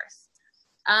make it worse.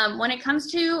 When it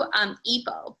comes to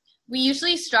EPO, we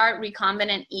usually start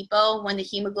recombinant EPO when the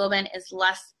hemoglobin is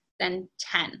less than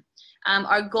 10.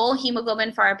 Our goal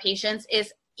hemoglobin for our patients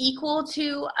is equal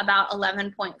to about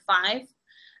 11.5.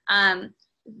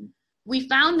 We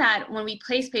found that when we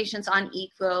place patients on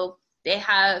EPO, they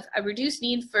have a reduced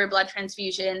need for blood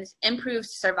transfusions, improved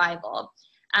survival.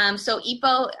 So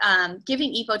EPO,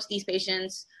 giving EPO to these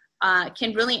patients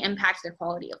can really impact their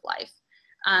quality of life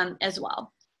as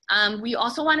well. We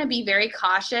also want to be very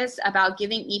cautious about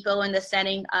giving EPO in the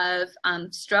setting of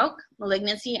stroke,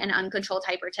 malignancy, and uncontrolled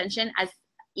hypertension, as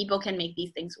EPO can make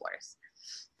these things worse.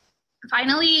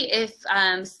 Finally, if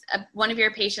one of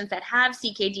your patients that have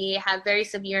CKD have very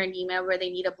severe anemia where they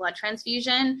need a blood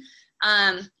transfusion,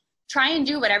 try and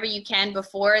do whatever you can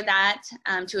before that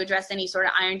to address any sort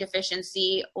of iron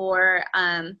deficiency or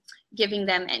giving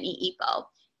them any EPO.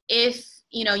 If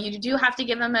you do have to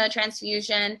give them a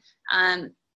transfusion,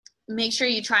 make sure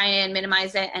you try and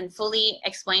minimize it and fully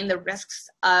explain the risks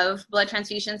of blood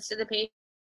transfusions to the patient.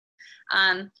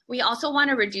 We also want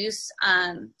to reduce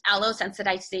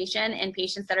allosensitization in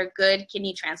patients that are good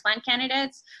kidney transplant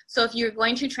candidates. So if you're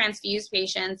going to transfuse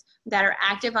patients that are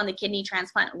active on the kidney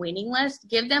transplant waiting list,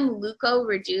 give them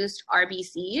leuko-reduced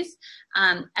RBCs,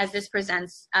 as this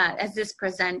prevents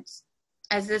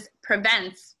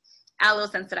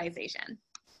allosensitization.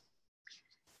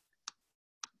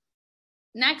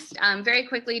 Next, very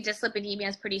quickly, dyslipidemia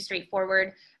is pretty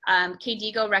straightforward.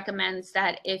 KDIGO recommends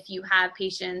that if you have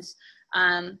patients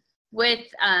that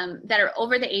are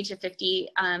over the age of 50,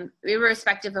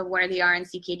 irrespective of where they are in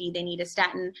CKD, they need a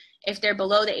statin. If they're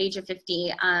below the age of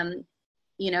 50,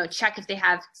 check if they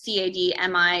have CAD,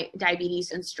 MI,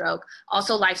 diabetes, and stroke.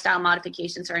 Also, lifestyle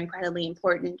modifications are incredibly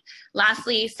important.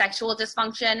 Lastly, sexual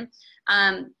dysfunction.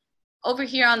 Over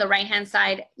here on the right-hand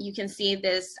side, you can see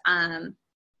this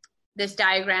this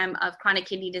diagram of chronic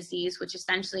kidney disease, which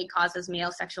essentially causes male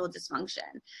sexual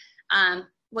dysfunction.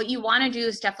 What you want to do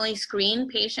is definitely screen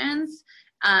patients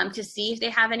to see if they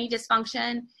have any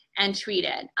dysfunction and treat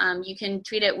it. You can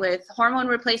treat it with hormone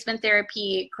replacement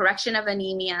therapy, correction of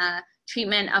anemia,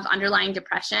 treatment of underlying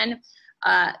depression.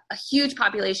 A huge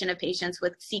population of patients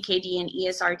with CKD and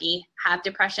ESRD have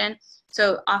depression.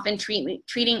 So often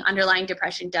treating underlying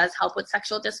depression does help with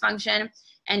sexual dysfunction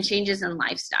and changes in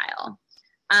lifestyle.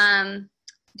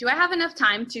 Do I have enough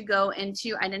time to go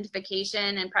into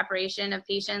identification and preparation of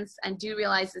patients? And do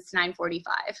realize it's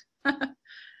 9:45.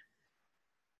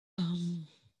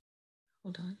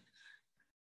 Hold on.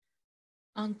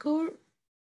 Encore,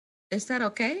 is that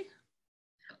okay?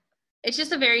 It's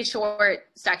just a very short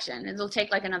section. It'll take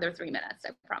like another 3 minutes,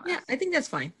 I promise. Yeah, I think that's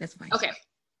fine. That's fine. Okay.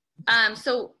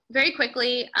 So very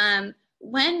quickly,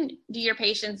 when do your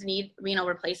patients need renal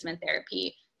replacement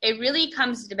therapy? It really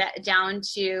comes down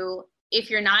to if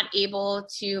you're not able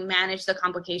to manage the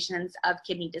complications of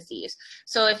kidney disease.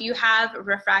 So if you have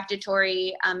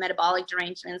refractory metabolic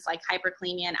derangements like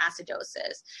hyperkalemia and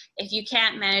acidosis, if you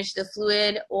can't manage the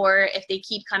fluid, or if they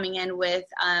keep coming in with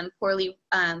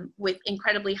with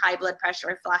incredibly high blood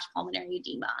pressure or flash pulmonary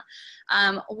edema.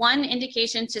 One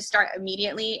indication to start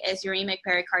immediately is uremic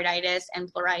pericarditis and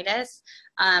pleuritis.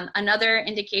 Another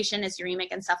indication is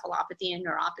uremic encephalopathy and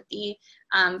neuropathy.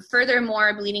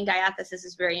 Furthermore, bleeding diathesis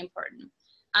is very important.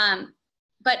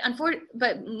 But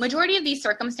majority of these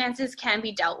circumstances can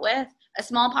be dealt with. A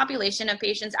small population of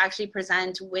patients actually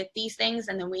present with these things,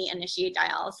 and then we initiate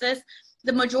dialysis.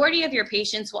 the majority of your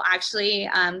patients will actually,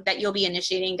 that you'll be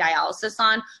initiating dialysis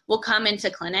on, will come into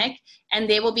clinic and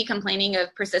they will be complaining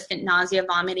of persistent nausea,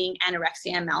 vomiting,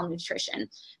 anorexia, and malnutrition.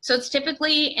 So it's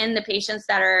typically in the patients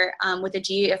that are with a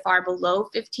GFR below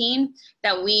 15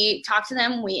 that we talk to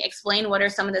them, we explain what are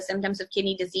some of the symptoms of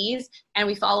kidney disease, and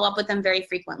we follow up with them very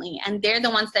frequently. And they're the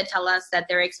ones that tell us that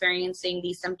they're experiencing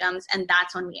these symptoms, and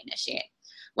that's when we initiate.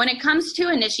 When it comes to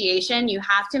initiation, you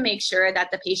have to make sure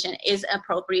that the patient is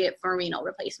appropriate for renal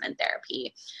replacement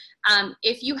therapy.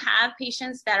 If you have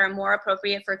patients that are more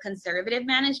appropriate for conservative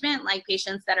management, like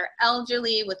patients that are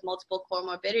elderly with multiple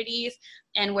comorbidities,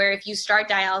 and where if you start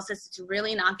dialysis, it's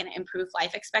really not going to improve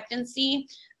life expectancy,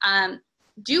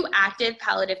 do active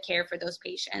palliative care for those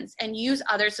patients and use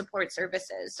other support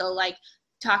services. So like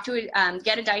talk to,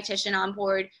 get a dietitian on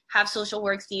board, have social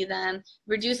work see them,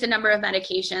 reduce the number of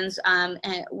medications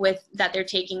that they're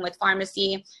taking with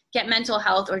pharmacy, get mental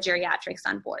health or geriatrics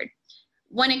on board.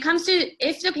 When it comes to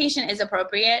if the patient is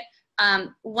appropriate,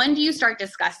 when do you start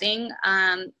discussing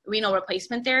renal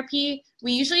replacement therapy?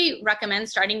 We usually recommend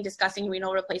starting discussing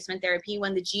renal replacement therapy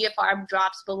when the GFR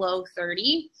drops below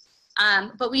 30.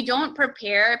 But we don't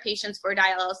prepare patients for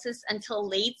dialysis until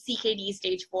late CKD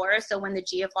stage 4, so when the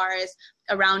GFR is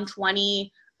around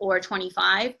 20 or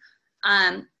 25.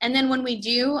 And then when we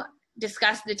do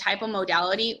discuss the type of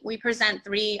modality, we present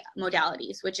 3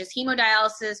 modalities, which is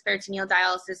hemodialysis, peritoneal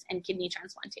dialysis, and kidney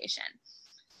transplantation.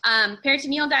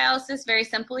 Peritoneal dialysis, very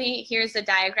simply, here's a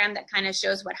diagram that kind of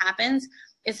shows what happens.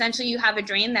 Essentially, you have a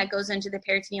drain that goes into the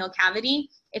peritoneal cavity.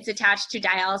 It's attached to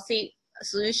dialysate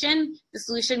solution. The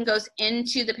solution goes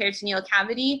into the peritoneal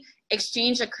cavity.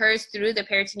 Exchange occurs through the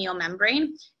peritoneal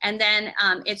membrane, and then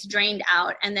it's drained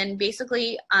out. And then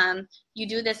basically, you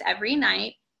do this every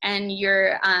night, and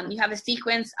you have a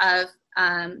sequence of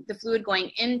the fluid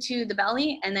going into the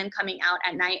belly and then coming out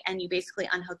at night, and you basically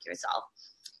unhook yourself.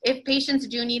 If patients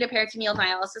do need a peritoneal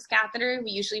dialysis catheter,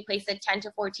 we usually place it 10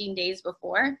 to 14 days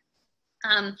before.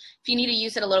 If you need to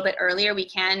use it a little bit earlier, we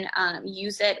can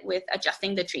use it with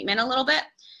adjusting the treatment a little bit.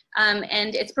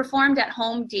 And it's performed at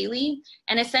home daily.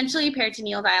 And essentially,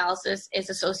 peritoneal dialysis is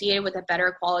associated with a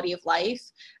better quality of life.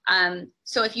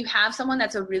 So if you have someone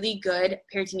that's a really good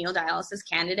peritoneal dialysis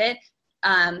candidate,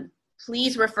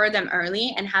 please refer them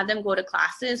early and have them go to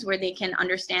classes where they can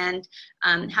understand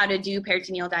how to do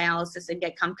peritoneal dialysis and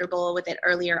get comfortable with it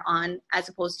earlier on, as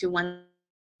opposed to when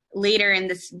later in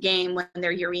this game when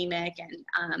they're uremic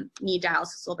and need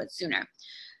dialysis a little bit sooner.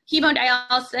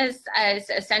 Hemodialysis is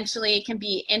essentially can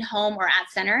be in home or at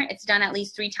center. It's done at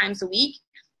least 3 times a week.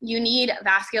 You need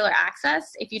vascular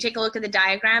access. If you take a look at the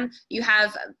diagram, you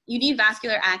need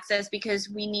vascular access because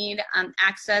we need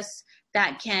access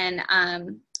that can,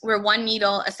 where one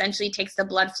needle essentially takes the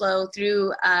blood flow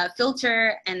through a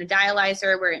filter and a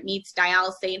dialyzer where it meets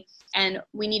dialysate, and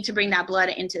we need to bring that blood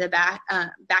into the back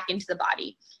into the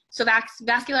body. So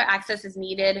vascular access is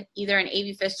needed, either an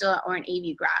AV fistula or an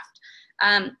AV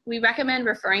graft. We recommend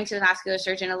referring to the vascular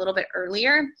surgeon a little bit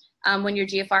earlier when your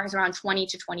GFR is around 20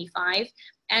 to 25.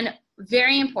 And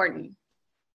very important,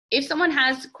 if someone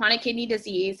has chronic kidney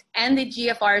disease and the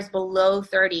GFR is below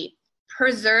 30,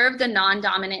 preserve the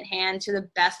non-dominant hand to the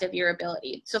best of your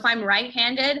ability. So if I'm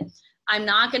right-handed, I'm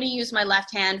not going to use my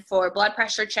left hand for blood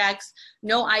pressure checks,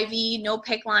 no IV, no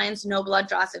PICC lines, no blood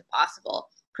draws if possible.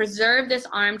 Preserve this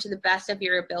arm to the best of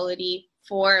your ability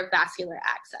for vascular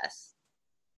access.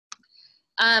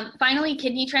 Finally,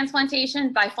 kidney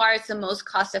transplantation, by far it's the most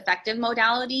cost-effective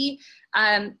modality.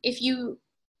 If you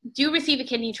do receive a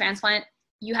kidney transplant,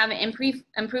 you have an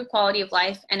improved quality of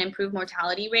life and improved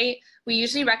mortality rate. We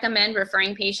usually recommend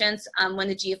referring patients when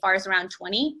the GFR is around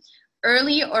 20.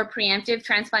 Early or preemptive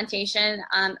transplantation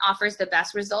offers the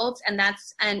best results, and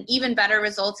that's an even better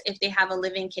results if they have a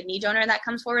living kidney donor that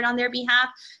comes forward on their behalf.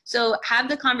 So have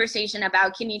the conversation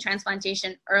about kidney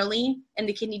transplantation early in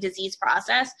the kidney disease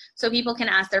process so people can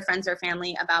ask their friends or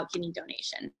family about kidney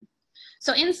donation.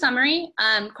 So in summary,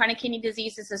 chronic kidney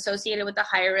disease is associated with a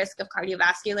higher risk of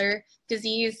cardiovascular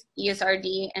disease,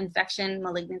 ESRD, infection,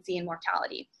 malignancy, and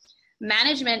mortality.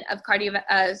 Management of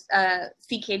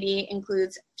CKD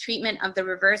includes treatment of the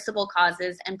reversible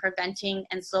causes and preventing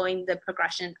and slowing the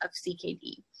progression of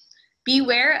CKD.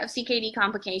 Beware of CKD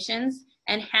complications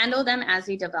and handle them as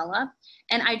they develop,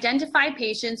 and identify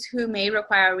patients who may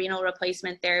require renal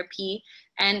replacement therapy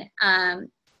and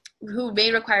renal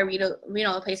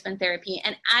replacement therapy,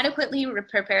 and adequately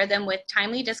prepare them with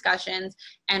timely discussions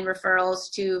and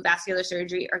referrals to vascular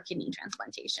surgery or kidney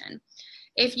transplantation.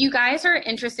 If you guys are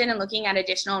interested in looking at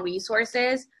additional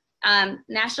resources,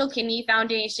 National Kidney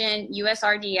Foundation,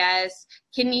 USRDS,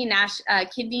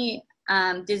 Kidney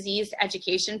disease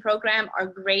education program are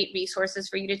great resources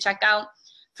for you to check out.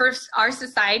 First, our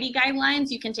society guidelines,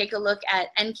 you can take a look at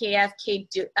NKF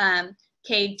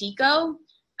KDOQI,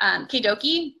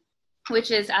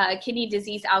 which is Kidney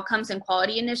Disease Outcomes and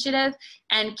Quality Initiative,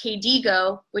 and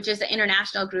KDIGO, which is the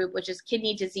international group, which is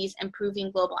Kidney Disease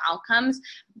Improving Global Outcomes.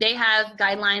 They have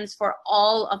guidelines for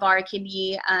all of our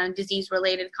kidney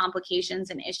disease-related complications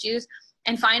and issues.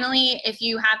 And finally, if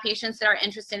you have patients that are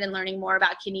interested in learning more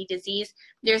about kidney disease,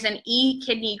 there's an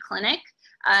e-kidney clinic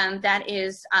that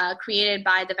is created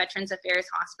by the Veterans Affairs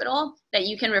Hospital that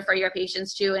you can refer your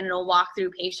patients to, and it'll walk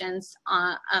through patients.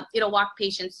 It'll walk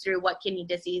patients through what kidney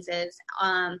disease is,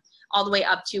 all the way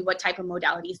up to what type of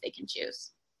modalities they can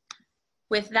choose.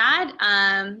 With that,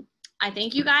 I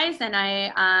thank you guys, and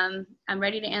I'm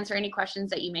ready to answer any questions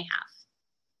that you may have.